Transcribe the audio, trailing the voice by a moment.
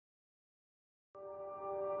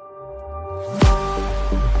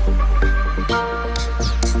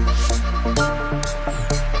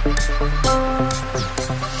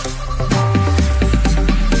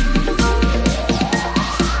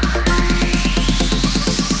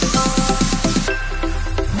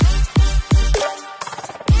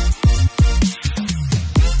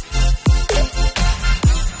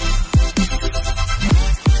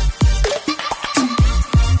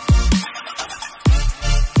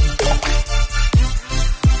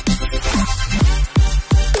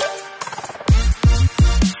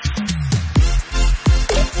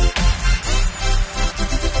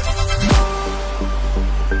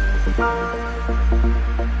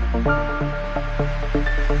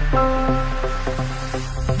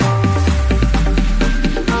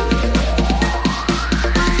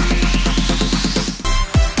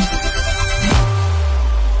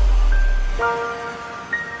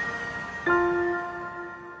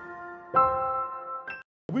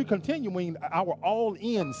We're continuing our All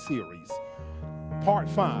In series, part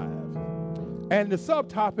 5. And the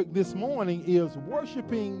subtopic this morning is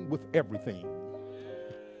worshiping with everything,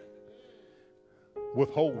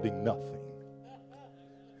 withholding nothing.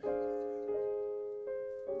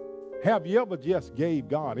 Have you ever just gave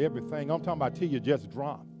God everything? I'm talking about till you just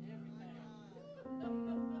dropped.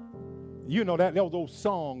 You know that was old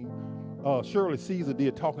song Shirley Caesar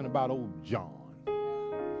did talking about old John,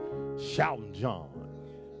 shouting John.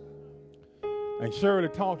 And Shirley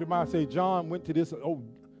talked about, say, John went to this old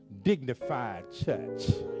dignified church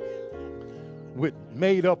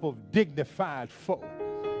made up of dignified folk.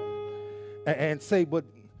 And say, but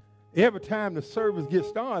every time the service gets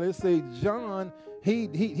started, say John, he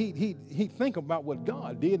think about what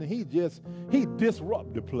God did, and he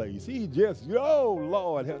disrupt the place. He just, oh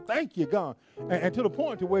Lord, thank you, God. And to the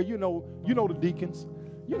point to where you know the deacons,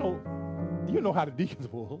 you know how the deacons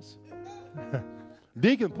was.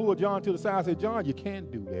 Deacon pulled John to the side and said, John, you can't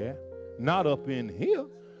do that. Not up in here.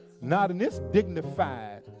 Not in this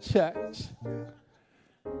dignified church.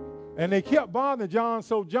 And they kept bothering John,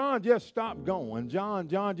 so John just stopped going.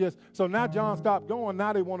 So now John stopped going.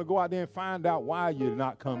 Now they want to go out there and find out why you're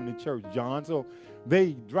not coming to church, John. So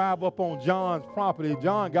they drive up on John's property.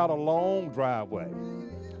 John got a long driveway.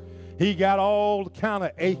 He got all kind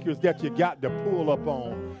of acres that you got to pull up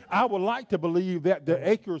on. I would like to believe that the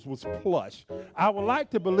acres was plush. I would like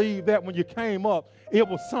to believe that when you came up, it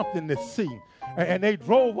was something to see. And they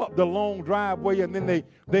drove up the long driveway, and then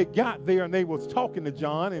they got there, and they was talking to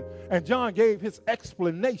John, and John gave his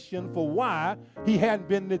explanation for why he hadn't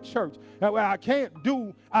been to church. Now, I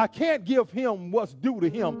can't give him what's due to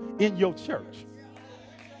him in your church.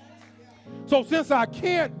 So since I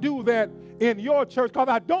can't do that in your church, because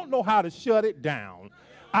I don't know how to shut it down.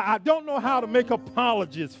 I don't know how to make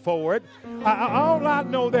apologies for it. All I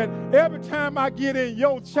know that every time I get in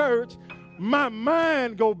your church, my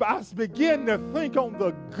mind I begin to think on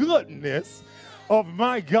the goodness of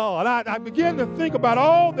my God. I begin to think about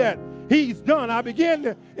all that he's done. I begin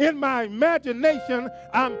to, in my imagination,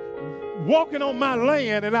 I'm walking on my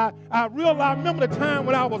land, and I remember the time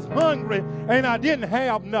when I was hungry and I didn't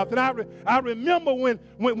have nothing. I remember when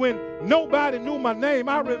nobody knew my name.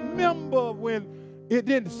 I remember when it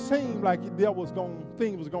didn't seem like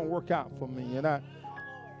things was gonna work out for me, and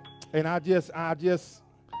I just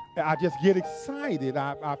get excited.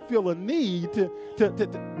 I feel a need to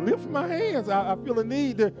lift my hands. I feel a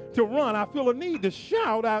need to run. I feel a need to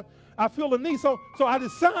shout. I feel a need. So I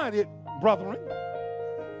decided, brethren,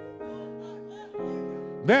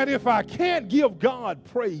 that if I can't give God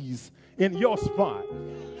praise in your spot,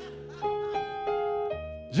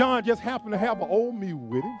 John just happened to have an old mule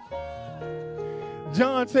with him.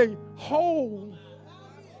 John said, hold,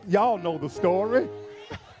 y'all know the story,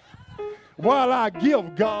 while I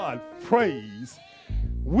give God praise.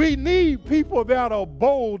 We need people that are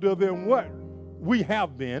bolder than what we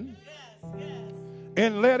have been,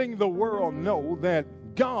 and letting the world know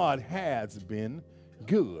that God has been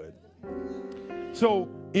good. So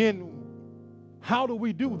how do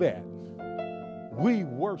we do that? We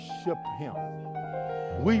worship him.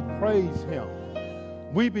 We praise him.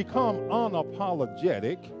 We become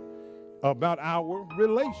unapologetic about our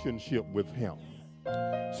relationship with him.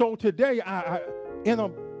 So today,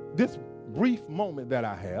 in this brief moment that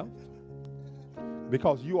I have,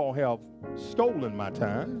 because you all have stolen my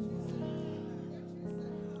time,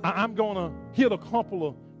 I'm going to hit a couple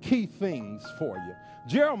of key things for you.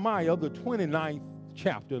 Jeremiah, the 29th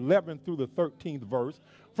chapter, 11th through the 13th verse,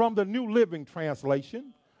 from the New Living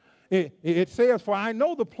Translation, it says, for I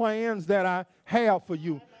know the plans that I have for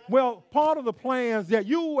you. Well, part of the plans that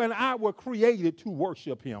you and I were created to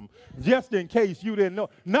worship him, just in case you didn't know,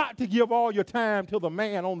 not to give all your time to the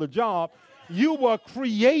man on the job. You were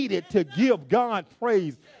created to give God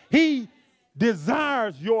praise. He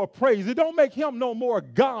desires your praise. It don't make him no more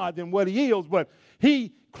God than what he is, but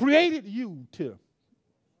he created you to.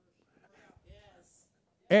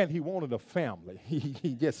 And he wanted a family.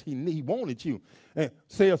 He wanted you. And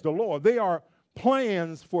says the Lord, they are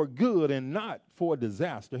plans for good and not for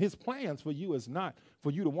disaster. His plans for you is not for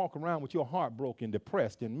you to walk around with your heart broken,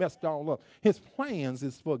 depressed, and messed all up. His plans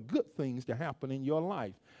is for good things to happen in your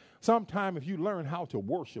life. sometime if you learn how to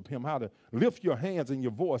worship him, how to lift your hands and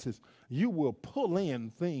your voices, you will pull in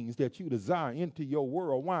things that you desire into your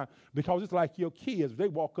world. Why? Because it's like your kids, they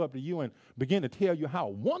walk up to you and begin to tell you how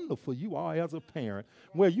wonderful you are as a parent.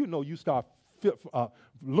 Well, you know, you start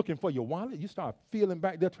looking for your wallet. You start feeling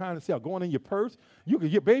back there trying to sell, going in your purse. You can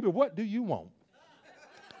get, baby, what do you want?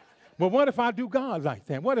 Well, what if I do God like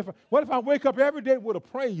that? What if I wake up every day with a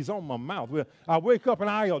praise on my mouth? Well, I wake up and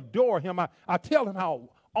I adore him. I tell him how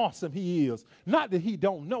awesome he is. Not that he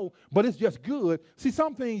don't know, but it's just good. See,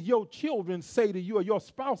 some things your children say to you or your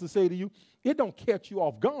spouses say to you, it don't catch you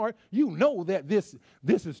off guard. You know that this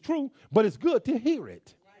is true, but it's good to hear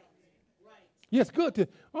it. Yes, good to,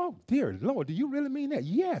 oh, dear Lord, do you really mean that?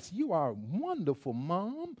 Yes, you are wonderful,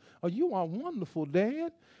 Mom, or you are wonderful,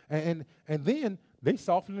 Dad. And then they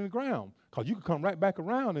soften the ground because you can come right back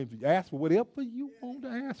around and ask for whatever you want to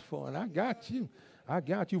ask for, and I got you. I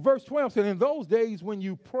got you. Verse 12 said, in those days when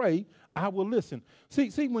you pray, I will listen. See,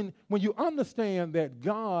 when you understand that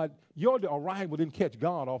God, your arrival didn't catch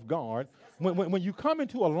God off guard, when you come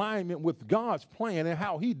into alignment with God's plan and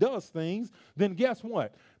how he does things, then guess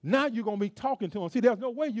what? Now you're going to be talking to him. See, there's no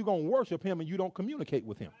way you're going to worship him and you don't communicate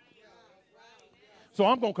with him. So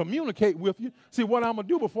I'm going to communicate with you. See, what I'm going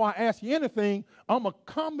to do before I ask you anything, I'm going to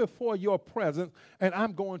come before your presence, and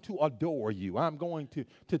I'm going to adore you. I'm going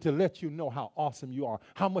to let you know how awesome you are,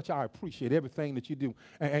 how much I appreciate everything that you do.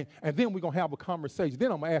 And then we're going to have a conversation.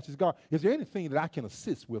 Then I'm going to ask you, God, is there anything that I can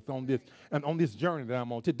assist with on this journey that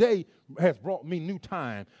I'm on? Today has brought me new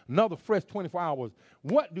time, another fresh 24 hours.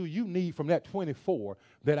 What do you need from that 24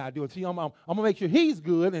 that I do? And see, I'm going to make sure he's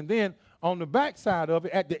good, and then on the backside of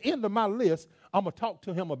it, at the end of my list, I'm going to talk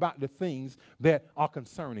to him about the things that are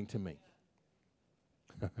concerning to me.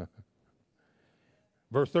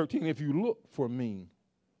 Verse 13, if you look for me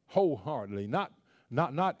wholeheartedly, not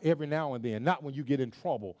every now and then, not when you get in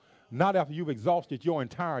trouble, not after you've exhausted your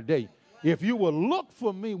entire day. If you will look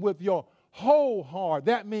for me with your whole heart,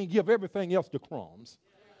 that means give everything else the crumbs.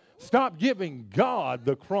 Stop giving God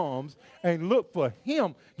the crumbs and look for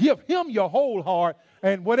him. Give him your whole heart,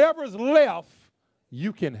 and whatever's left,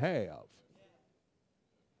 you can have.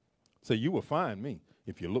 So you will find me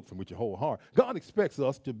if you look for me with your whole heart. God expects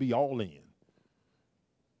us to be all in.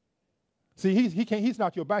 See, he's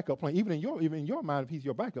not your backup plan. Even in your mind, if he's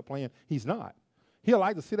your backup plan, he's not. He'll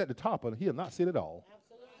either sit at the top or he'll not sit at all.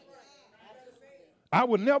 I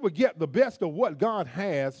will never get the best of what God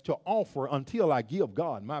has to offer until I give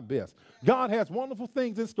God my best. God has wonderful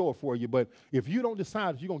things in store for you, but if you don't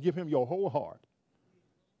decide that you're going to give him your whole heart,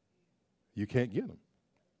 you can't get him.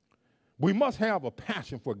 We must have a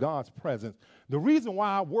passion for God's presence. The reason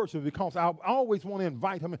why I worship is because I always want to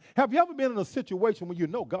invite him in. Have you ever been in a situation where you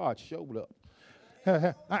know God showed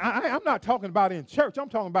up? I'm not talking about in church. I'm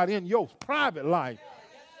talking about in your private life.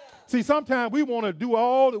 See, sometimes we want to do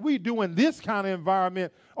all that we do in this kind of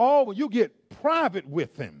environment, all when you get private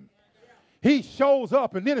with him. He shows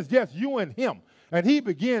up, and then it's just you and him. And he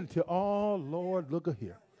begins to, oh, Lord, look at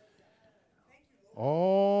here.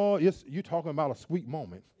 Oh, you're talking about a sweet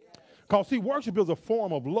moment. Because, see, worship is a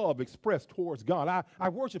form of love expressed towards God. I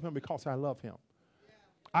worship him because I love him.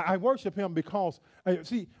 I worship him because,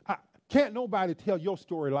 can't nobody tell your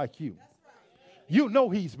story like you. You know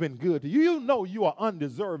he's been good to you. You know you are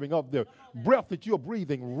undeserving of the breath that you're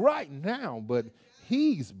breathing right now, but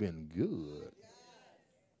he's been good.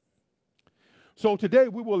 So today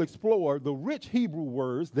we will explore the rich Hebrew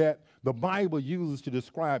words that the Bible uses to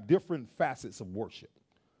describe different facets of worship.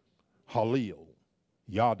 Halil,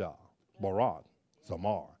 Yada, Barak,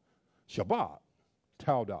 Zamar, Shabbat,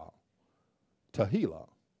 Taudah, Tehillah.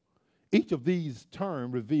 Each of these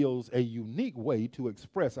terms reveals a unique way to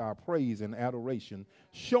express our praise and adoration,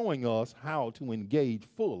 showing us how to engage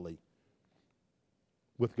fully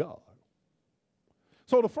with God.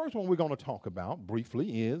 So the first one we're going to talk about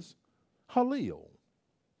briefly is Halil,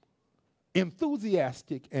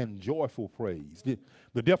 enthusiastic and joyful praise.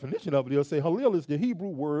 The definition of it is, say, Halil is the Hebrew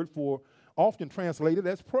word for often translated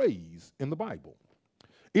as praise in the Bible.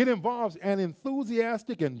 It involves an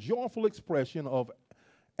enthusiastic and joyful expression of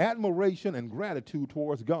admiration and gratitude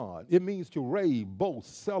towards God. It means to rave,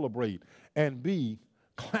 boast, celebrate, and be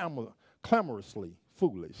clamorously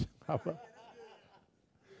foolish.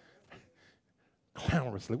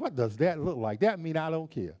 Clamorously. What does that look like? That means I don't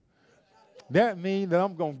care. That means that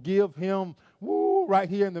I'm going to give him, right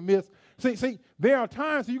here in the midst. See, there are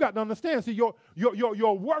times you got to understand. See, your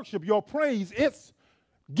worship, your praise, it's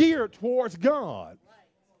geared towards God.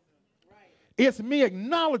 It's me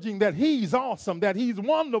acknowledging that he's awesome, that he's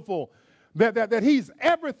wonderful, that he's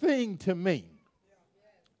everything to me.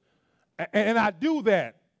 And I do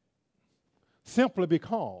that simply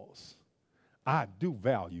because I do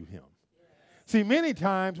value him. See, many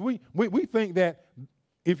times we think that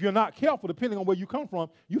if you're not careful, depending on where you come from,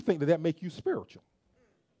 you think that make you spiritual.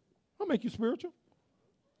 That'll make you spiritual.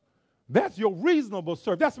 That's your reasonable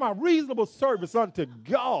service. That's my reasonable service unto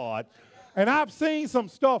God. And I've seen some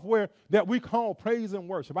stuff that we call praise and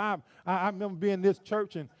worship. I remember being in this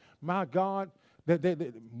church, and my God,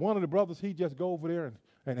 one of the brothers, he just go over there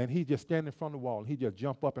and he just stand in front of the wall and he just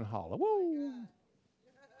jump up and holler, woo,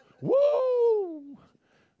 woo.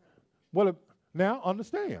 Well, now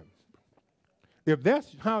understand, if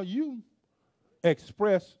that's how you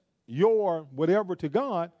express your whatever to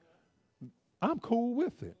God, I'm cool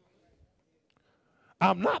with it.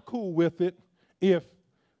 I'm not cool with it if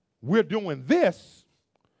we're doing this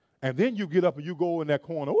and then you get up and you go in that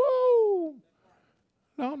corner, woo.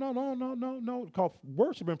 No. Because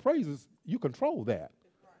worship and praises, you control that.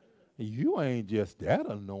 You ain't just that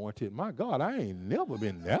anointed. My God, I ain't never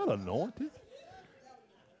been that anointed.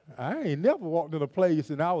 I ain't never walked in a place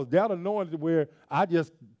and I was that anointed where I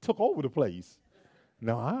just took over the place.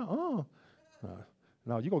 No, you're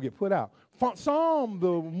going to get put out. Psalm, the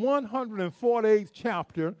 148th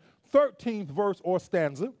chapter, 13th verse or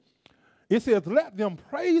stanza, it says, let them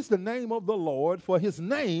praise the name of the Lord, for his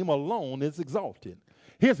name alone is exalted.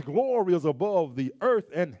 His glory is above the earth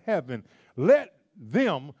and heaven. Let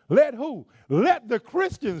who? Let the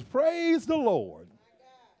Christians praise the Lord.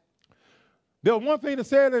 There's one thing that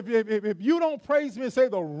said, if you don't praise me, say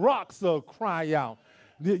the rocks will cry out.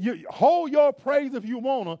 You hold your praise if you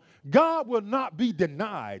want to. God will not be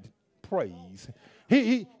denied praise.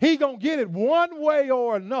 He going to get it one way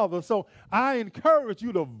or another. So I encourage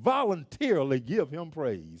you to voluntarily give him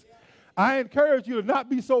praise. I encourage you to not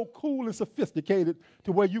be so cool and sophisticated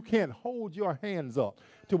to where you can't hold your hands up,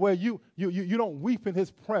 to where you don't weep in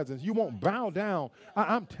his presence. You won't bow down.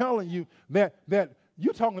 I'm telling you that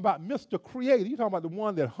you're talking about Mr. Creator. You're talking about the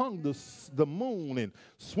one that hung the moon and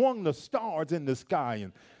swung the stars in the sky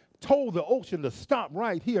and told the ocean to stop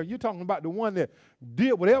right here. You're talking about the one that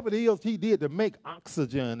did whatever it is he did to make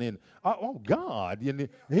oxygen. And, oh, God, and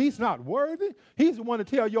he's not worthy. He's the one to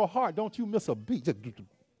tell your heart, don't you miss a beat.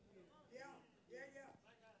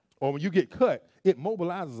 Or when you get cut, it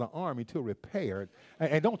mobilizes an army to repair it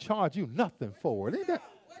and don't charge you nothing for it. Ain't that?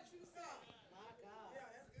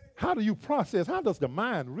 How do you process? How does the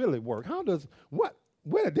mind really work?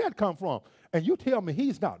 Where did that come from? And you tell me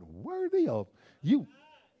he's not worthy of you.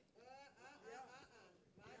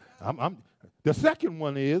 The second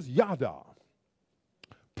one is yada,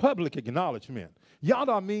 public acknowledgement.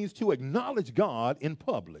 Yada means to acknowledge God in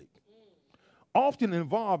public, often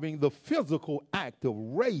involving the physical act of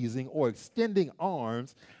raising or extending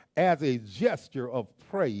arms as a gesture of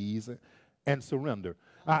praise and surrender.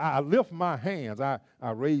 I lift my hands. I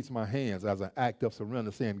raise my hands as an act of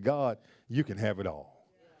surrender, saying, God, you can have it all.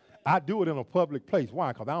 I do it in a public place.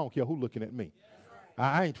 Why? Because I don't care who's looking at me.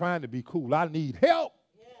 I ain't trying to be cool. I need help.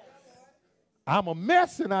 I'm a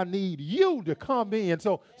mess and I need you to come in.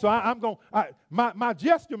 So I'm going. My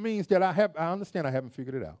gesture means that I understand I haven't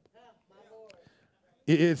figured it out.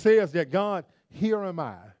 It says that God, here am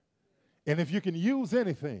I, and if you can use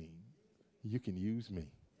anything, you can use me.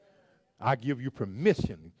 I give you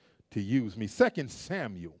permission to use me. 2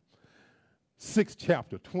 Samuel, 6th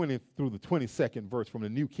chapter, 20 through the 22nd verse from the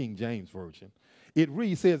New King James Version. It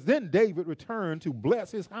reads, says, then David returned to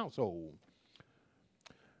bless his household.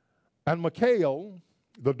 And Michal,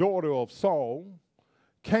 the daughter of Saul,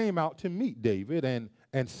 came out to meet David and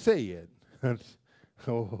said,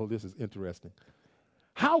 oh, this is interesting.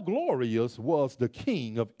 How glorious was the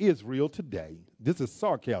king of Israel today. This is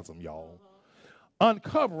sarcasm, y'all.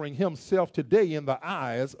 Uncovering himself today in the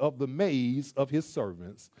eyes of the maids of his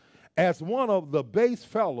servants, as one of the base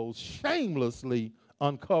fellows shamelessly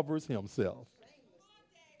uncovers himself.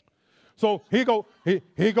 So here go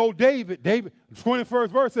David. David, 21st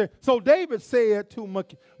verse says, so David said to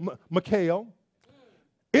Michal,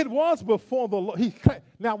 it was before the Lord.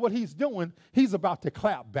 Now what he's doing, he's about to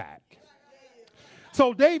clap back.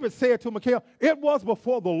 So David said to Michal, it was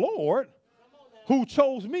before the Lord who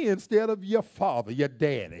chose me instead of your father, your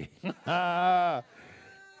daddy,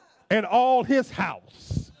 and all his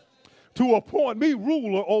house, to appoint me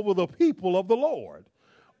ruler over the people of the Lord,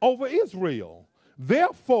 over Israel.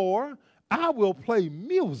 Therefore, I will play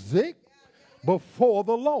music before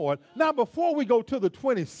the Lord. Now, before we go to the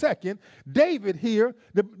 22nd, David here,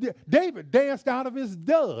 David danced out of his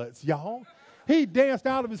duds, y'all. He danced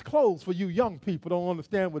out of his clothes. For you young people don't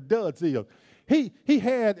understand what duds is. He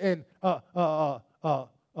had a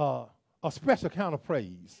special kind of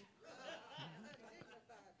praise.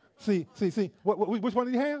 See, which one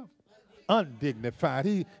did he have? undignified.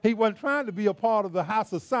 He wasn't trying to be a part of the high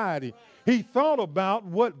society. He thought about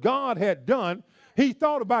what God had done. He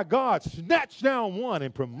thought about God snatched down one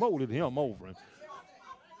and promoted him over him.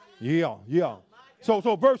 Yeah, yeah. So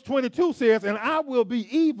verse 22 says, and I will be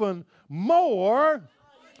even more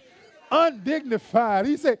undignified.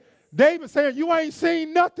 He said, David saying, you ain't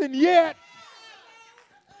seen nothing yet.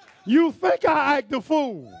 You think I act the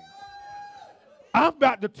fool. I'm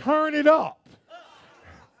about to turn it up.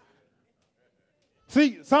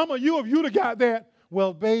 See, some of you, if you'd have got that,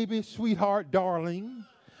 well, baby, sweetheart, darling,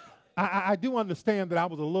 I do understand that I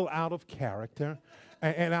was a little out of character.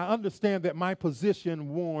 And I understand that my position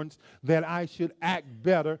warrants that I should act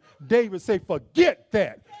better. David said, forget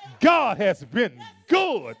that. God has been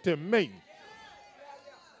good to me.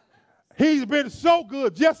 He's been so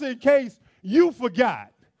good, just in case you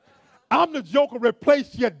forgot. I'm the joker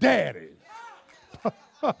replaced your daddy.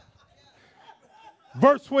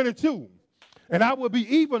 Verse 22, and I will be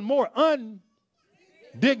even more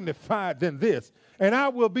undignified than this, and I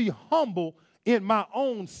will be humble in my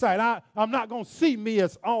own sight. I'm not going to see me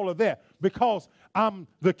as all of that because I'm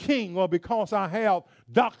the king, or because I have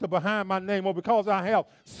doctor behind my name, or because I have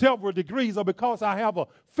several degrees, or because I have a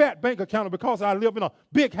fat bank account, or because I live in a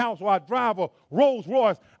big house, or I drive a Rolls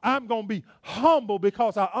Royce. I'm going to be humble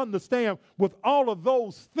because I understand with all of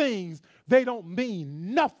those things, they don't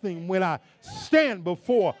mean nothing when I stand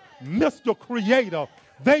before Mr. Creator.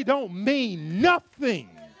 They don't mean nothing.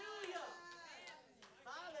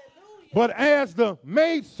 But as the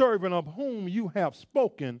maidservant of whom you have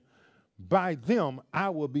spoken, by them I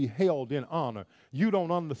will be held in honor. You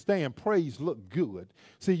don't understand. Praise look good.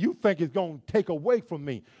 See, you think it's going to take away from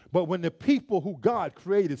me. But when the people who God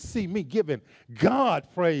created see me giving God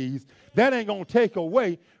praise, that ain't going to take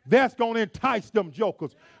away. That's going to entice them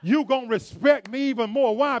jokers. You're going to respect me even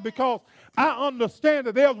more. Why? Because I understand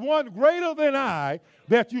that there's one greater than I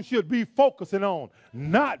that you should be focusing on,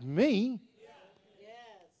 not me.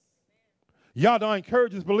 Yada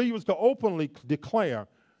encourages believers to openly declare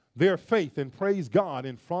their faith and praise God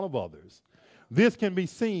in front of others. This can be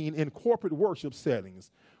seen in corporate worship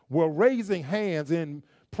settings where raising hands in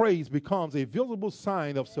praise becomes a visible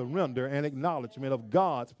sign of surrender and acknowledgement of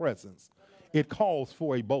God's presence. It calls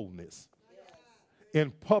for a boldness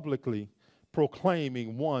in publicly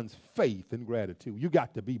proclaiming one's faith and gratitude. You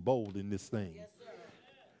got to be bold in this thing.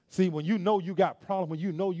 See, when you know you got problems, when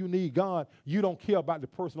you know you need God, you don't care about the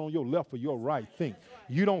person on your left or your right thing.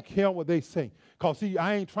 You don't care what they say. Because, see,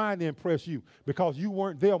 I ain't trying to impress you because you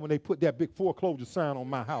weren't there when they put that big foreclosure sign on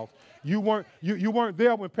my house. You weren't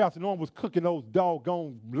there when Pastor Norm was cooking those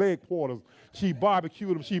doggone leg quarters. She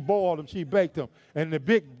barbecued them, she boiled them, she baked them. And the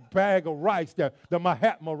big bag of rice, the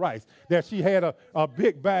Mahatma rice, that she had a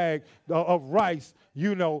big bag of rice,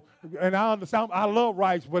 you know. And I understand, I love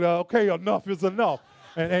rice, but okay, enough is enough.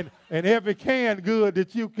 And every canned good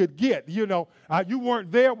that you could get, you know. You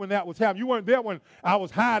weren't there when that was happening. You weren't there when I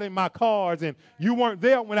was hiding my cards, and you weren't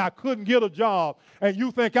there when I couldn't get a job. And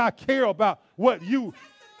you think I care about what you...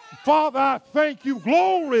 Father, I thank you.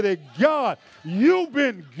 Glory to God. You've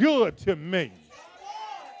been good to me.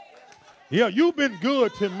 Yeah, you've been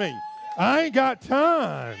good to me. I ain't got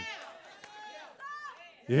time.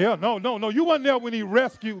 Yeah, no. You weren't there when he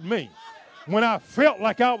rescued me. When I felt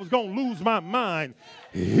like I was going to lose my mind,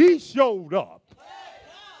 he showed up.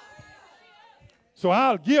 So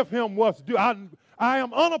I'll give him what's due. I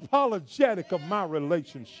am unapologetic of my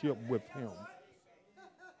relationship with him.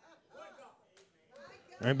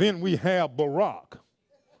 And then we have Barak,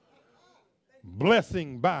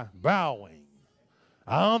 blessing by bowing.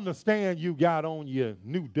 I understand you got on your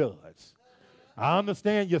new duds. I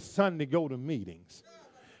understand your Sunday go to meetings.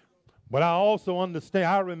 But I also understand,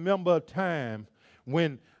 I remember a time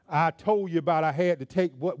when I told you about I had to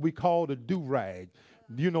take what we call the do-rag.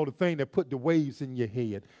 You know, the thing that put the waves in your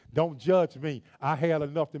head. Don't judge me. I had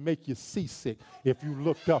enough to make you seasick if you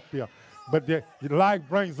looked up there. But your life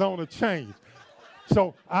brings on a change.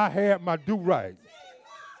 So I had my do-rag.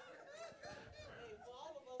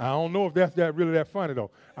 I don't know if that's really that funny,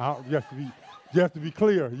 though. Just to be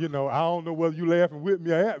clear, you know, I don't know whether you laughing with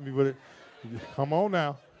me or at me, but come on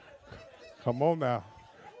now. Come on now.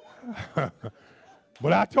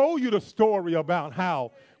 But I told you the story about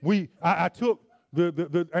how I took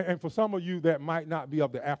and for some of you that might not be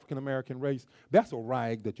of the African-American race, that's a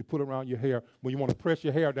rag that you put around your hair when you want to press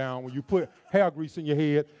your hair down, when you put hair grease in your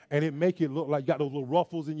head and it make it look like you got those little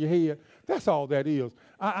ruffles in your head. That's all that is.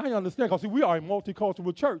 I understand because, see, we are a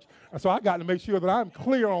multicultural church, and so I got to make sure that I'm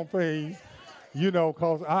clear on things, you know,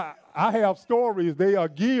 because I have stories. They are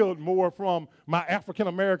geared more from my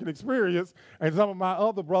African-American experience, and some of my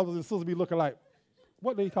other brothers and sisters be looking like,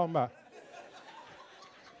 what are they talking about?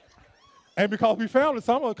 And because we found it,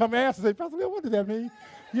 someone come ask and say, Pastor Bill, what did that mean?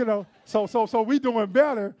 You know, so we doing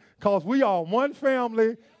better because we are one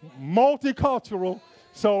family, multicultural.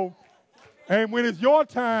 So, and when it's your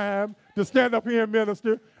time to stand up here and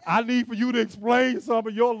minister, I need for you to explain some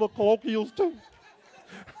of your little colloquials too.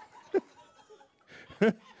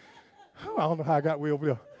 I don't know how I got way over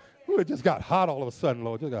there. Ooh, it just got hot all of a sudden,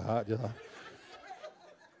 Lord. Just got hot, just hot.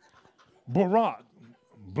 Barak,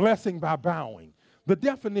 blessing by bowing. The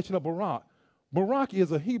definition of Barak. Barak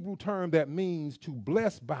is a Hebrew term that means to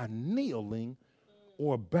bless by kneeling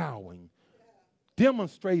or bowing,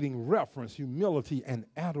 demonstrating reverence, humility, and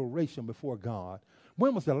adoration before God.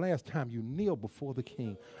 When was the last time you kneeled before the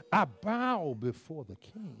king? I bow before the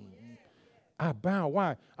king. I bow.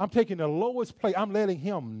 Why? I'm taking the lowest place. I'm letting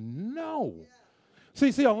him know.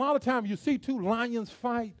 See, a lot of times you see two lions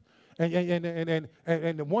fight, and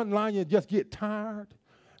the one lion just get tired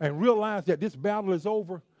and realize that this battle is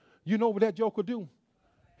over. You know what that joker do?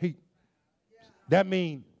 That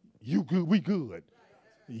means you good, we good.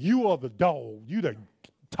 You are the dog. You the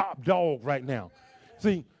top dog right now.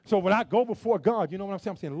 See, so when I go before God, you know what I'm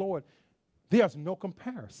saying? I'm saying, Lord, there's no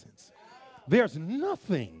comparisons. There's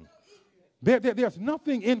nothing. There's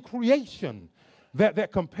nothing in creation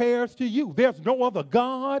that compares to you. There's no other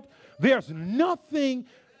God. There's nothing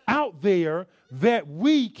out there that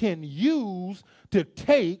we can use to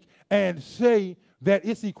take and say that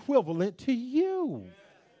it's equivalent to you.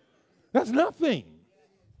 That's nothing.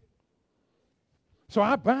 So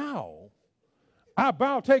I bow. I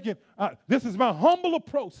bow taking, this is my humble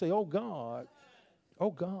approach. Say, oh God,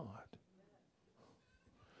 oh God.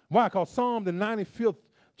 Why? Because Psalm, the 95th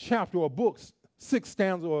chapter or book, 6th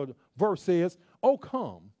stanza or verse says, oh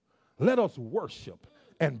come, let us worship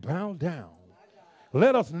and bow down.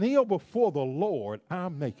 Let us kneel before the Lord, our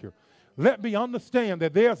Maker. Let me understand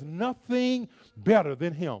that there's nothing better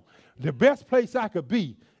than him. The best place I could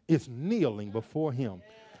be is kneeling before him.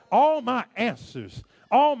 All my answers,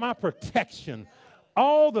 all my protection,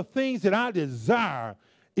 all the things that I desire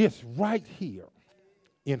is right here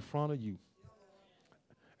in front of you.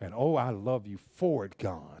 And oh, I love you for it,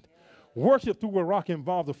 God. Worship through Barak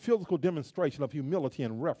involves a physical demonstration of humility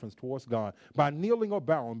and reverence towards God. By kneeling or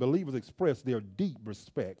bowing, believers express their deep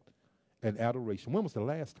respect and adoration. When was the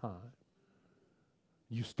last time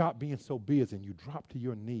you stopped being so busy and you dropped to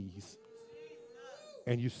your knees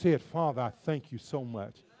and you said, Father, I thank you so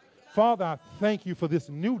much. Father, I thank you for this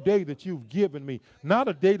new day that you've given me, not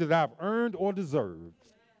a day that I've earned or deserved,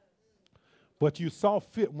 but you saw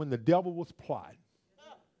fit when the devil was plotting,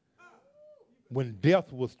 when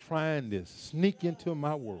death was trying to sneak into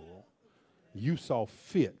my world, you saw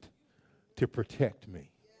fit to protect me.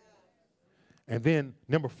 And then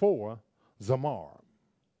number 4, Zamar,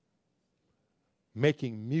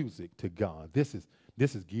 making music to God. This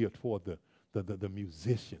is geared toward the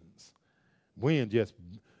musicians. We ain't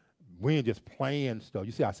just playing stuff.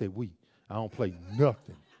 You see, I say we. I don't play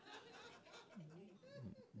nothing.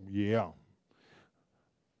 Yeah.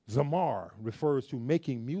 Zamar refers to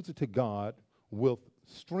making music to God with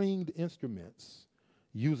stringed instruments,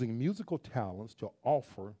 using musical talents to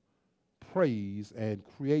offer praise and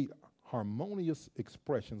create harmonious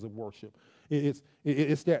expressions of worship.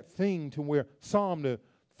 It's that thing to where Psalm, the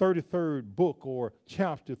 33rd book or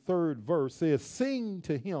chapter 3rd verse says, sing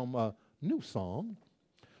to him a new song,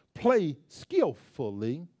 play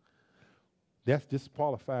skillfully. That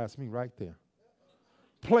disqualifies me right there.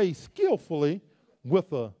 Play skillfully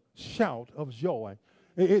with a shout of joy.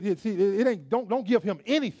 It ain't, don't give him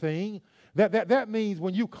anything. That means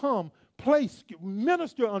when you come,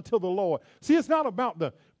 minister unto the Lord. See, it's not about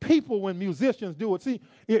the people when musicians do it. See,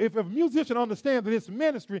 if a musician understands that it's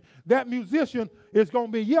ministry, that musician is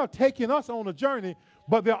going to be, taking us on a journey,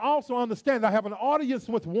 but they'll also understand I have an audience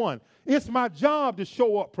with one. It's my job to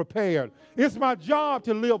show up prepared. It's my job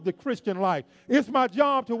to live the Christian life. It's my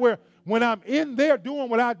job to where when I'm in there doing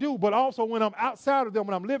what I do, but also when I'm outside of them,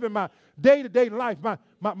 when I'm living my day-to-day life,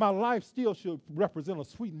 my life still should represent a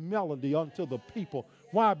sweet melody unto the people.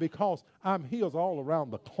 Why? Because I'm His all around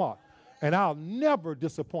the clock. And I'll never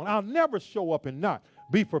disappoint. I'll never show up and not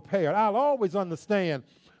be prepared. I'll always understand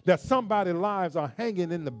that somebody's lives are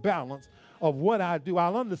hanging in the balance of what I do.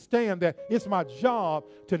 I'll understand that it's my job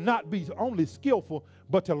to not be only skillful,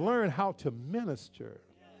 but to learn how to minister.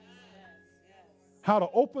 How to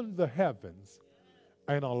open the heavens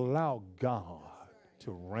and allow God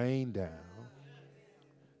to rain down.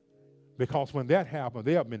 Because when that happens,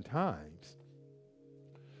 there have been times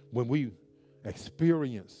when we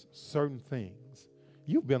experience certain things.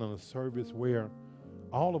 You've been in a service where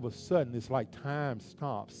all of a sudden it's like time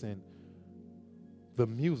stops and the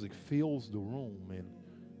music fills the room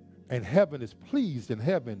And heaven is pleased, and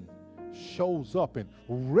heaven shows up and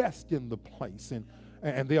rests in the place.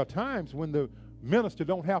 And there are times when the minister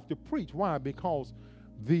don't have to preach. Why? Because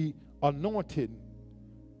the anointed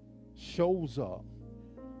shows up.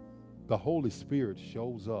 The Holy Spirit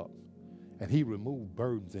shows up, and he removed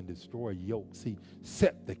burdens and destroyed yokes. He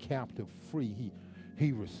set the captive free.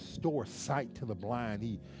 He restores sight to the blind.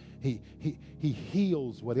 He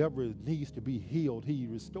heals whatever needs to be healed. He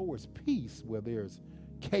restores peace where there's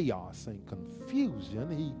chaos and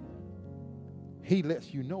confusion. He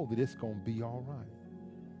lets you know that it's going to be all right.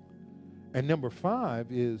 And number 5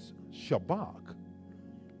 is Shabach.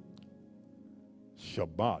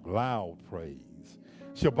 Shabach, loud praise.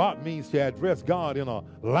 Shabach means to address God in a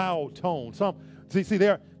loud tone. So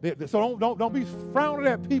don't be frowning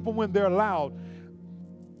at people when they're loud.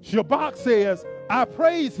 Shabach says, I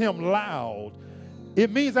praise him loud.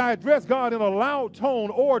 It means I address God in a loud tone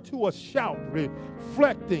or to a shout,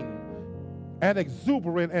 reflecting an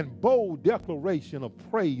exuberant and bold declaration of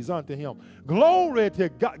praise unto him. Glory to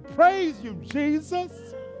God. Praise you, Jesus.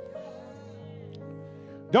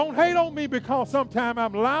 Don't hate on me because sometimes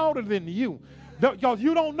I'm louder than you. Because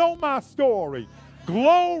you don't know my story.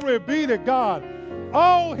 Glory be to God.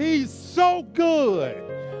 Oh, he's so good.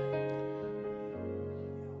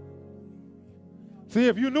 See,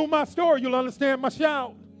 if you knew my story, you'll understand my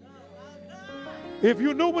shout. If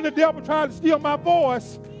you knew when the devil tried to steal my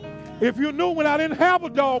voice, if you knew when I didn't have a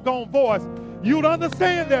doggone voice, you'd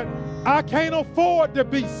understand that I can't afford to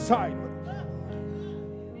be silent.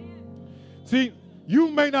 See, you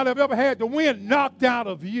may not have ever had the wind knocked out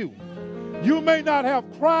of you. You may not have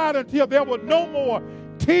cried until there were no more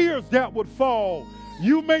tears that would fall.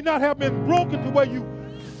 You may not have been broken to where you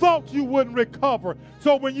thought you wouldn't recover.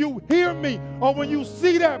 So when you hear me or when you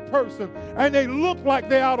see that person and they look like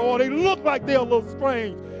they're out or they look like they're a little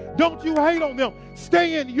strange, don't you hate on them.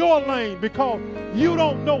 Stay in your lane because you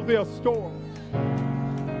don't know their story.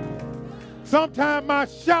 Sometimes my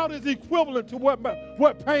shout is equivalent to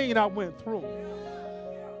what pain I went through.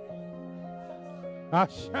 I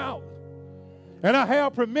shout. And I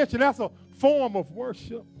have permission. That's a form of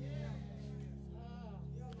worship.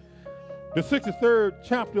 The 63rd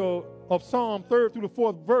chapter of Psalm 3rd through the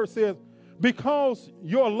 4th verse says, because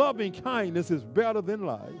your loving kindness is better than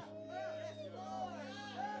life,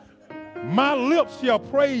 my lips shall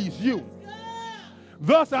praise you.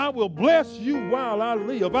 Thus I will bless you while I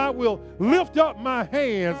live. I will lift up my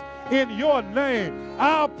hands in your name.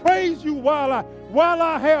 I'll praise you while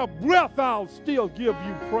I have breath. I'll still give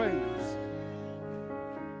you praise.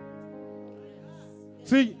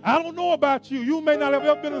 See, I don't know about you. You may not have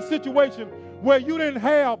ever been in a situation where you didn't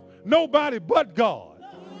have nobody but God.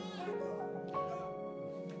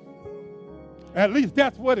 At least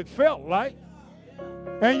that's what it felt like.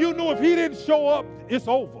 And you knew if he didn't show up, it's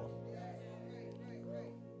over.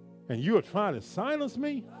 And you're trying to silence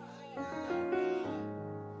me?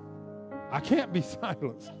 I can't be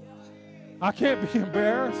silenced. I can't be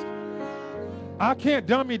embarrassed. I can't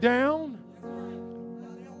dumb me down.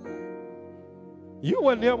 You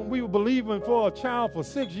wasn't there when we were believing for a child for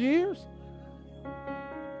 6 years.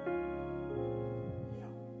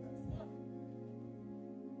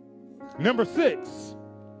 Number 6,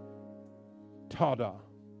 Tada,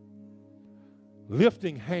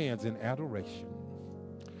 lifting hands in adoration.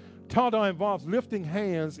 Tada involves lifting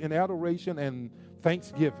hands in adoration and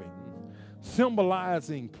thanksgiving,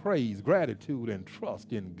 symbolizing praise, gratitude, and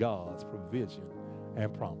trust in God's provision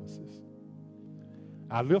and promises.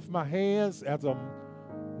 I lift my hands as a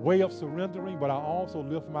way of surrendering, but I also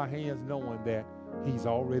lift my hands knowing that he's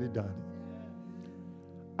already done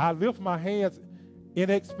it. I lift my hands in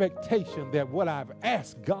expectation that what I've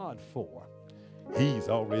asked God for, he's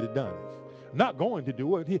already done it. Not going to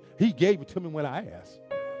do it. He gave it to me when I asked.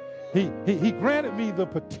 He granted me the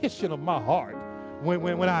petition of my heart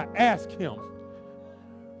when I asked him.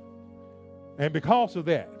 And because of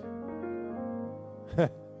that,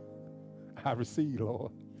 I receive,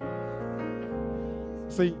 Lord.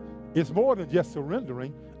 See, it's more than just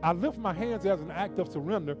surrendering. I lift my hands as an act of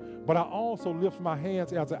surrender, but I also lift my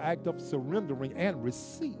hands as an act of surrendering and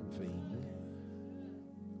receiving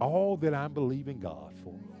all that I'm believing God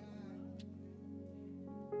for.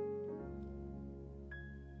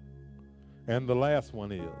 And the last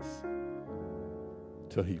one is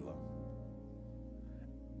Tehillah,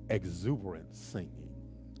 exuberant singing.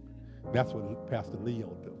 That's what Pastor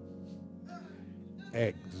Leo do.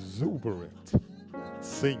 Exuberant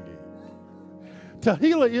singing.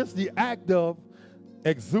 Tehillah is the act of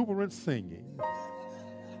exuberant singing,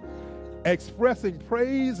 expressing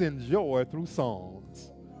praise and joy through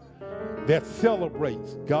songs that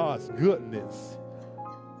celebrates God's goodness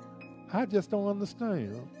I just don't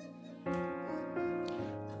understand.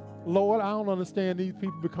 Lord, I don't understand these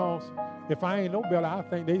people because if I ain't no better, I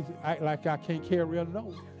think they act like I can't carry a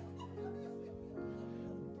note.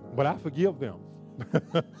 But I forgive them.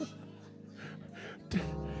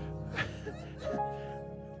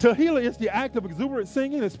 Tehillah is the act of exuberant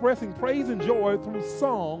singing, expressing praise and joy through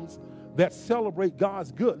songs that celebrate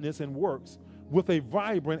God's goodness and works with a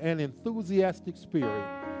vibrant and enthusiastic spirit.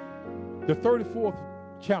 The 34th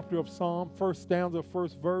chapter of Psalm, first stanza,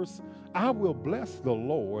 first verse, I will bless the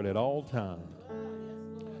Lord at all times.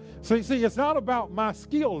 So you see, it's not about my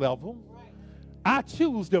skill level. I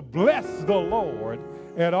choose to bless the Lord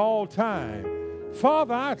at all times.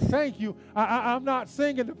 Father, I thank you. I'm not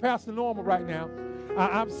singing to Pastor Norma right now.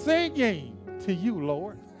 I'm singing to you,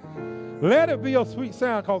 Lord. Let it be a sweet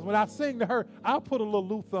sound, because when I sing to her, I'll put a little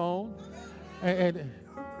Luther on. And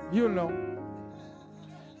you know,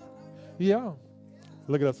 yeah.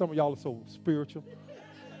 Look at that. Some of y'all are so spiritual.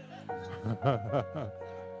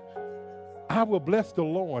 I will bless the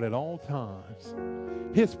Lord at all times.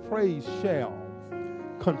 His praise shall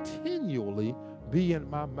continually be in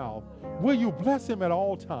my mouth. Will you bless him at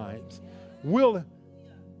all times? Will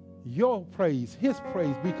your praise, his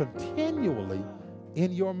praise, be continually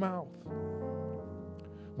in your mouth?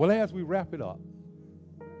 Well, as we wrap it up,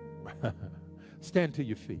 stand to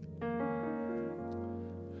your feet.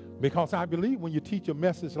 Because I believe when you teach a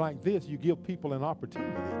message like this, you give people an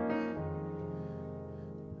opportunity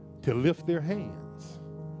to lift their hands.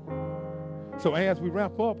 So as we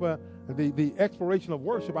wrap up the exploration of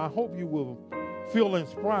worship, I hope you will feel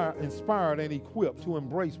inspired and equipped to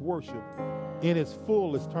embrace worship in its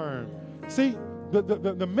fullest term. See,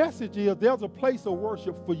 the message is there's a place of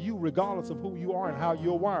worship for you regardless of who you are and how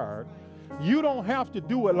you're wired. You don't have to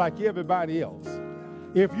do it like everybody else.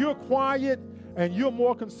 If you're quiet and you're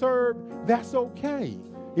more conserved, that's okay.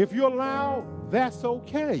 If you're loud, that's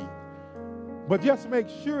okay. But just make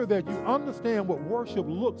sure that you understand what worship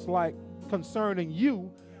looks like concerning you,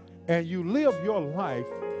 and you live your life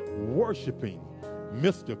worshiping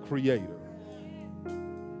Mr. Creator.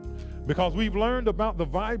 Because we've learned about the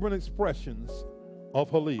vibrant expressions of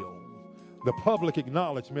Hallel, the public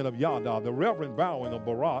acknowledgement of Yada, the reverent bowing of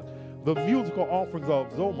Barak, the musical offerings of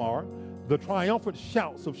Zomar, the triumphant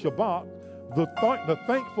shouts of Shabbat, the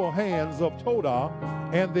thankful hands of Todah,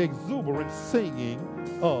 and the exuberant singing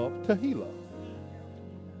of Tehillah.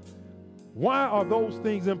 Why are those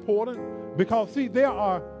things important? Because, see,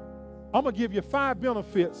 I'm going to give you 5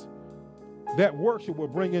 benefits that worship will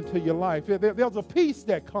bring into your life. There's a peace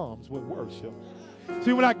that comes with worship.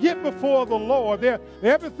 See, when I get before the Lord,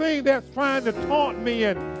 everything that's trying to taunt me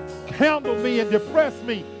and handle me and depress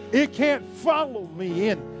me, it can't follow me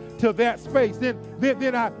into that space. Then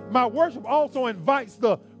my worship also invites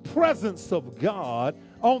the presence of God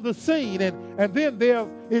on the scene, and then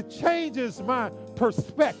it changes my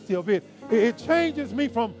perspective. It changes me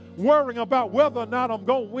from worrying about whether or not I'm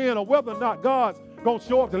going to win or whether or not God's going to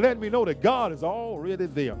show up to let me know that God is already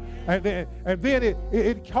there. And then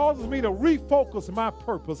it causes me to refocus my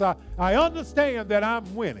purpose. I understand that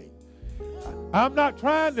I'm winning. I'm not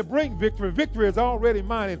trying to bring victory. Victory is already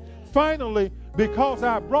mine. And finally, because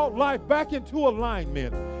I brought life back into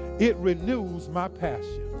alignment, it renews my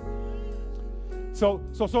passion. So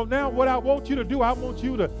now what I want you to do, I want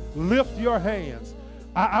you to lift your hands.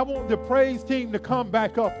 I want the praise team to come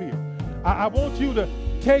back up here. I want you to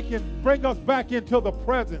take and bring us back into the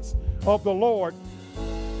presence of the Lord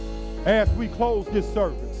as we close this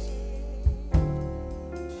service.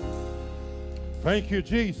 Thank you,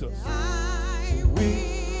 Jesus. I will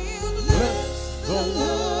bless the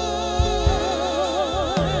Lord.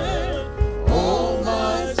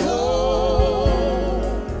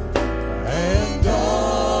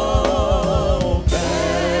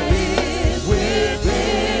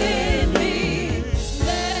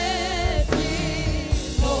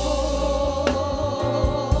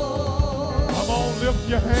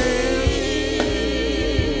 Your hands.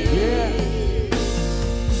 Yeah.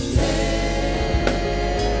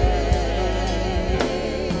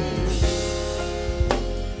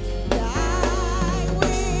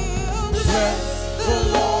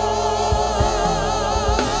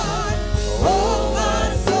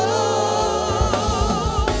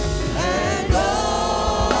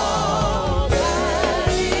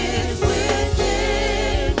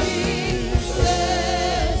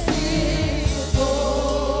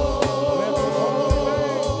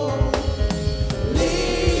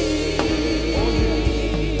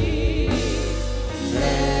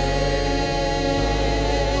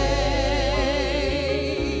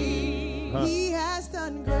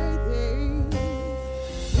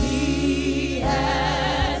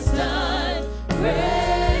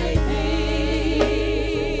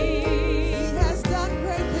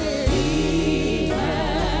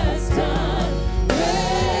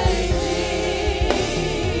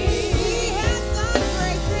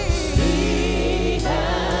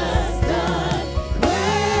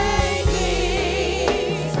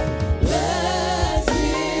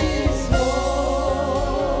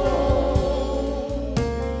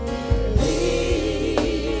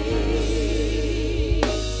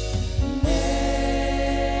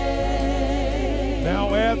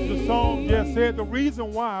 The song just said the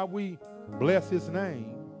reason why we bless his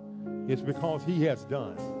name is because he has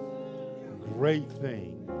done great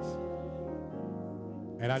things.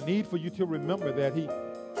 And I need for you to remember that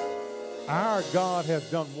our God has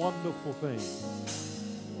done wonderful things.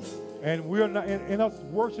 And we're not, in us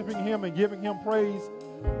worshiping him and giving him praise,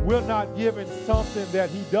 we're not giving something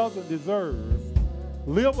that he doesn't deserve.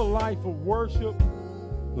 Live a life of worship.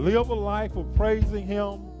 Live a life of praising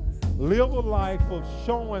him. Live a life of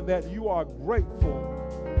showing that you are grateful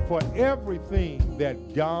for everything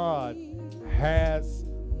that God has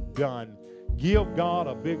done. Give God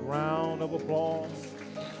a big round of applause.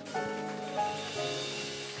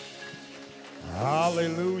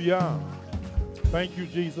 Hallelujah. Thank you,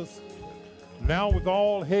 Jesus. Now with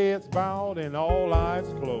all heads bowed and all eyes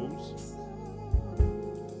closed,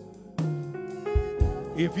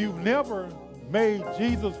 if you've never made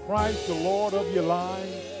Jesus Christ the Lord of your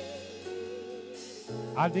life,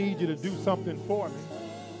 I need you to do something for me.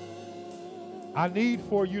 I need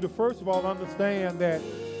for you to, first of all, understand that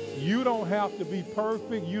you don't have to be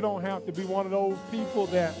perfect. You don't have to be one of those people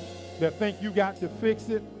that think you got to fix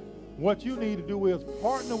it. What you need to do is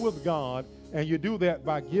partner with God, and you do that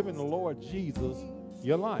by giving the Lord Jesus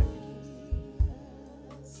your life.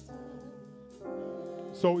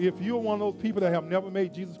 So if you're one of those people that have never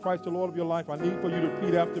made Jesus Christ the Lord of your life, I need for you to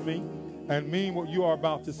repeat after me and mean what you are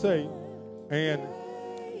about to say, and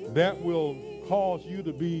that will cause you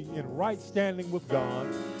to be in right standing with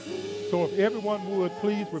God. So if everyone would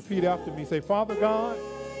please repeat after me. Say, Father God,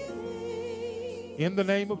 in the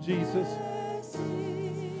name of Jesus,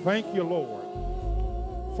 thank you, Lord,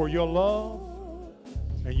 for your love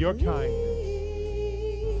and your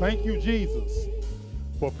kindness. Thank you, Jesus,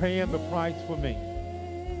 for paying the price for me.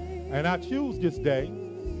 And I choose this day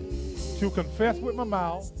to confess with my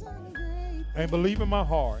mouth and believe in my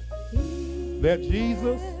heart that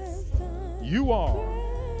Jesus, you are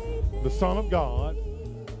the Son of God,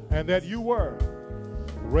 and that you were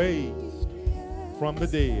raised from the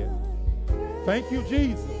dead. Thank you,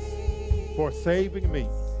 Jesus, for saving me.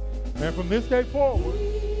 And from this day forward,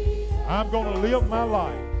 I'm going to live my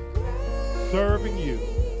life serving you.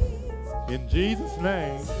 In Jesus'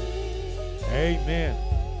 name, amen.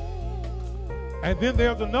 And then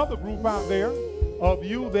there's another group out there of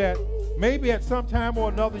you that maybe at some time or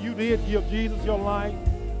another you did give Jesus your life,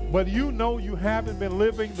 but you know you haven't been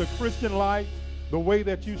living the Christian life the way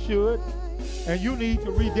that you should, and you need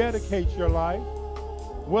to rededicate your life.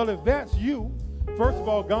 Well, if that's you, first of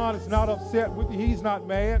all, God is not upset with you. He's not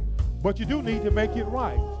mad, but you do need to make it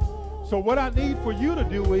right. So what I need for you to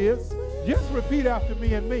do is just repeat after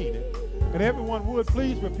me and mean it. And everyone would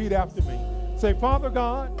please repeat after me. Say, Father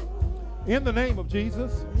God, in the name of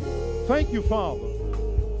Jesus, thank you, Father,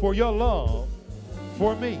 for your love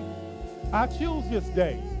for me. I choose this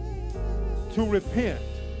day to repent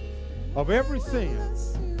of every sin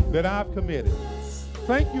that I've committed.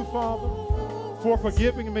 Thank you, Father, for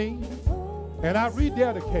forgiving me, and I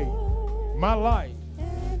rededicate my life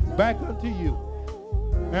back unto you.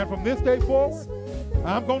 And from this day forward,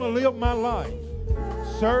 I'm going to live my life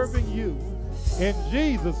serving you. In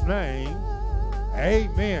Jesus' name,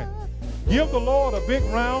 amen. Give the Lord a big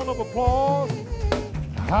round of applause.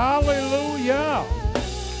 Hallelujah.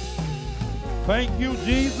 Thank you,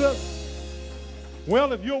 Jesus.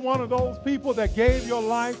 Well, if you're one of those people that gave your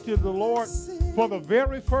life to the Lord for the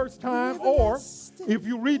very first time, or if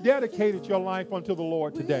you rededicated your life unto the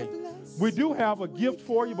Lord today, we do have a gift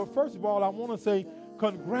for you. But first of all, I want to say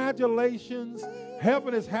congratulations.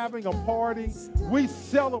 Heaven is having a party. We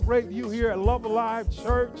celebrate you here at Love Alive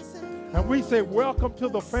Church, and we say welcome to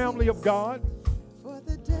the family of God.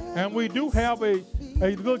 And we do have a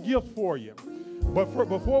little gift for you. But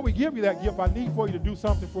before we give you that gift, I need for you to do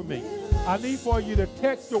something for me. I need for you to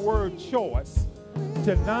text the word choice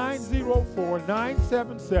to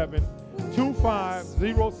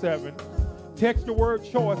 904-977-2507. Text the word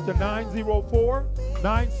choice to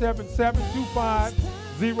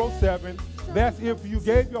 904-977-2507. That's if you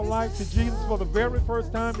gave your life to Jesus for the very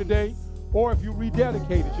first time today, or if you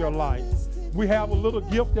rededicated your life. We have a little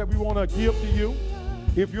gift that we want to give to you.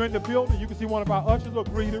 If you're in the building, you can see one of our ushers or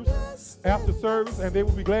greeters after service, and they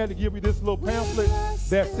will be glad to give you this little pamphlet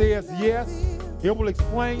that says yes. It will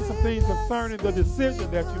explain some things concerning the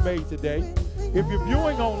decision that you made today. If you're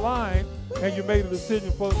viewing online and you made a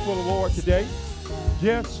decision for the Lord today,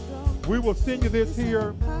 we will send you this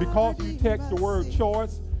here because you text the word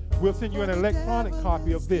choice. We'll send you an electronic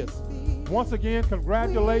copy of this. Once again,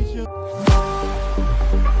 congratulations.